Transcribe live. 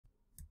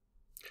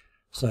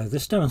So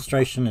this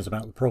demonstration is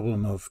about the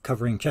problem of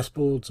covering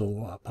chessboards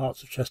or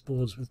parts of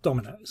chessboards with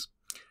dominoes.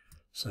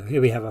 So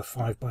here we have a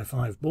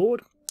 5x5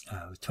 board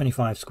with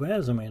 25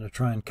 squares, and we're going to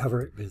try and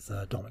cover it with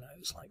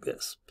dominoes like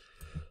this.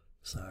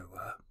 So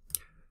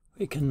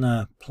we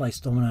can place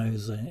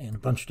dominoes in a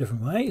bunch of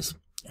different ways.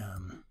 So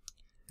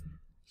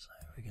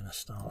we're going to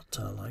start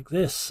like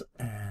this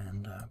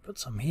and put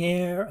some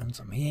here and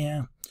some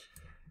here,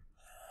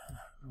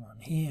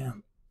 one here,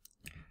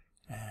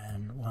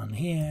 and one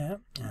here,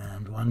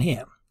 and one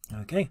here.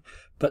 Okay,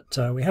 but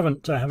we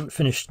haven't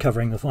finished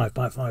covering the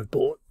 5x5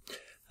 board.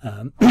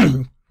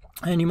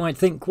 And you might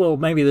think, well,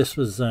 maybe this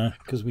was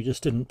because we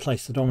just didn't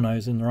place the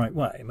dominoes in the right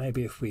way.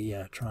 Maybe if we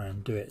try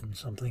and do it in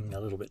something a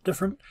little bit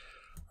different,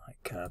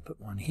 like put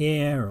one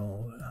here,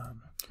 or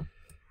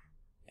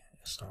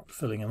start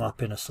filling them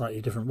up in a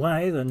slightly different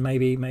way, then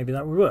maybe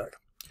that would work.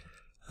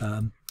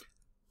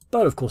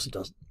 But of course it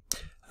doesn't.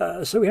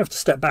 So we have to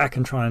step back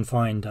and try and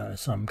find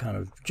some kind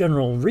of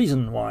general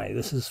reason why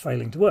this is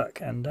failing to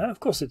work. And of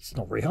course it's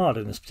not very hard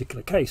in this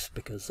particular case,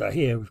 because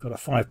here we've got a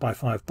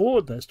 5x5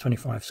 board. There's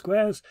 25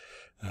 squares.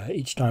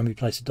 Each time we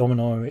place a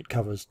domino, it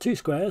covers 2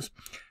 squares.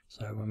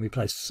 So when we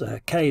place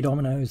k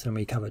dominoes, then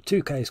we cover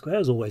 2k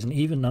squares, always an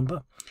even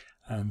number.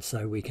 And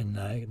so we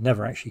can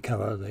never actually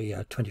cover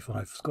the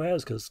 25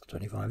 squares, because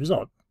 25 is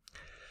odd.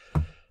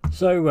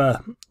 So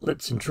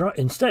let's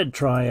instead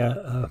try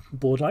a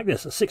board like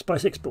this, a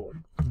 6x6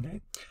 board.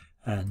 Okay,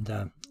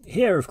 and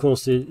here, of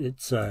course,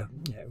 it's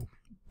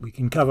we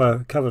can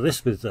cover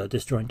this with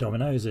disjoint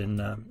dominoes in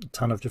a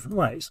ton of different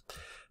ways.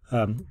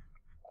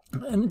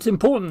 And it's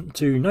important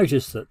to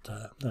notice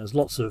that there's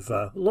lots of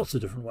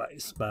different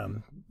ways.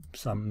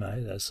 There's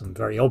some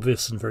very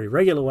obvious and very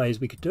regular ways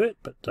we could do it,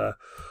 but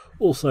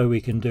also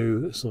we can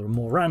do sort of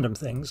more random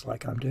things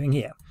like I'm doing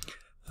here.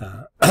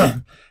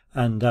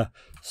 And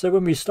so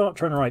when we start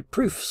trying to write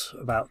proofs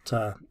about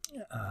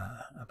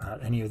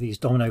any of these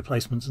domino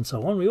placements and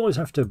so on, we always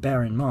have to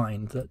bear in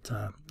mind that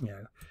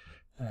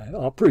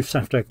our proofs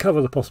have to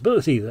cover the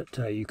possibility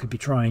that you could be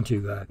trying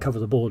to cover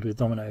the board with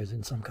dominoes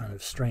in some kind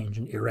of strange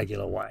and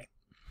irregular way.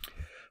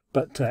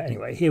 But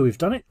anyway, here we've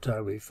done it.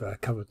 We've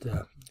covered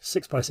the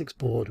 6x6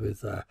 board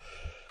with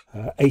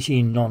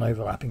 18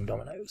 non-overlapping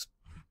dominoes.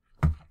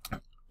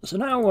 So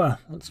now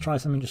let's try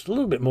something just a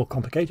little bit more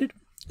complicated.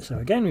 So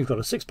again, we've got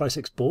a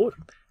 6x6 board,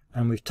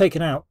 and we've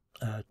taken out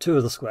 2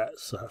 of the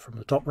squares from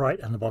the top right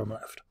and the bottom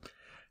left.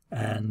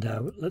 And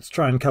let's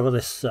try and cover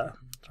this.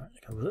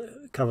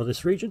 Cover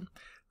this region.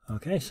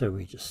 Okay, so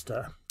we just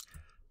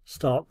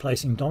start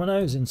placing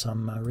dominoes in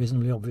some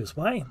reasonably obvious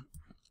way.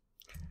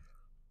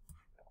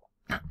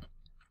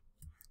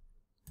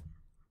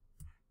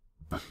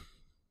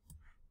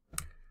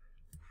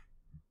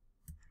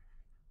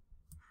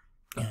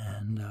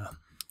 And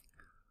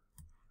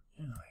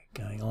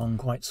going along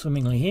quite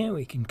swimmingly here,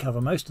 we can cover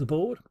most of the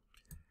board.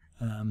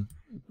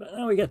 But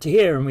now we get to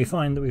here and we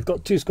find that we've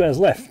got 2 squares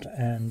left,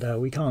 and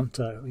we can't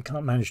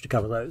manage to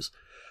cover those.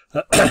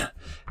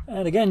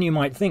 And again, you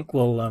might think,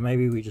 well,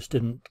 maybe we just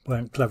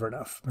weren't clever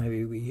enough.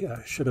 Maybe we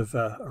should have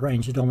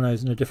arranged the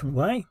dominoes in a different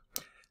way,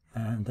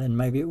 and then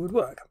maybe it would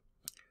work.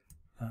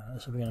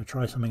 So we're going to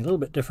try something a little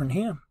bit different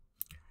here.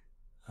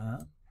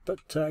 But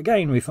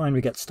again, we find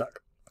we get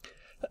stuck.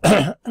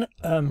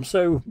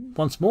 So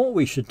once more,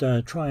 we should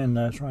try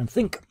and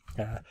think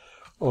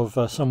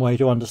of some way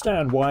to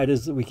understand why it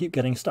is that we keep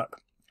getting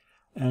stuck.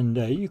 And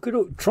you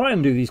could try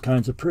and do these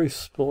kinds of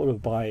proofs sort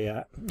of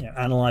by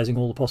analyzing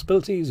all the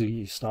possibilities.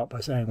 You start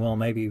by saying, well,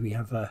 maybe we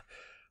have a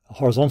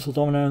horizontal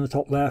domino in the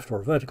top left, or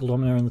a vertical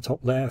domino in the top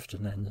left,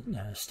 and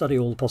then study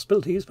all the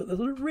possibilities. But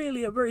there's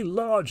really a very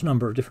large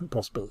number of different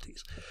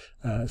possibilities.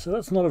 So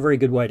that's not a very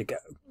good way to go.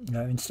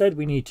 Instead,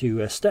 we need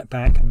to step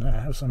back and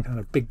have some kind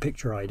of big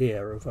picture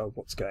idea of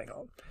what's going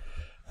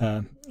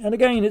on. And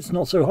again, it's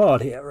not so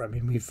hard here. I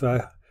mean, we've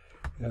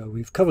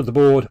covered the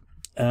board.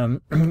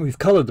 We've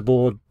coloured the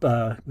board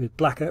with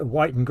black,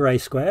 white and grey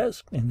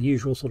squares in the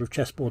usual sort of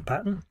chessboard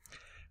pattern.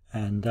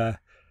 And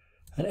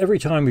every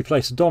time we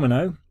place a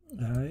domino,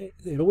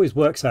 it always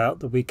works out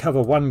that we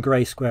cover 1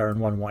 grey square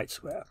and 1 white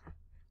square.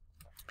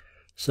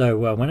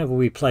 So whenever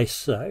we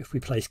place, if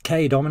we place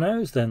k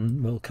dominoes,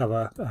 then we'll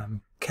cover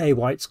k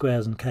white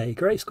squares and k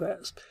grey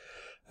squares.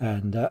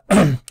 And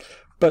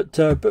but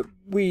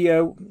we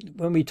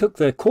when we took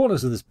the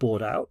corners of this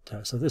board out,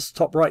 so this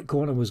top right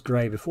corner was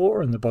grey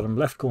before, and the bottom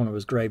left corner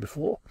was grey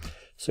before.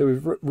 So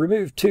we've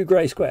removed 2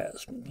 grey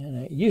squares.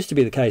 It used to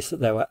be the case that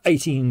there were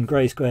 18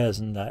 grey squares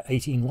and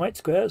 18 white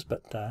squares,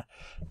 but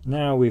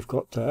now we've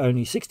got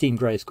only 16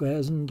 grey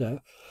squares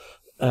and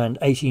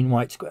 18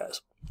 white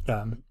squares.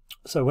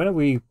 So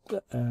whenever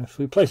if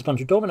we place a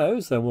bunch of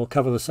dominoes, then we'll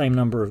cover the same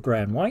number of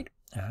grey and white.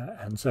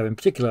 And so in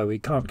particular, we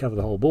can't cover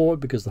the whole board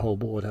because the whole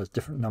board has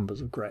different numbers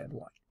of grey and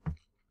white.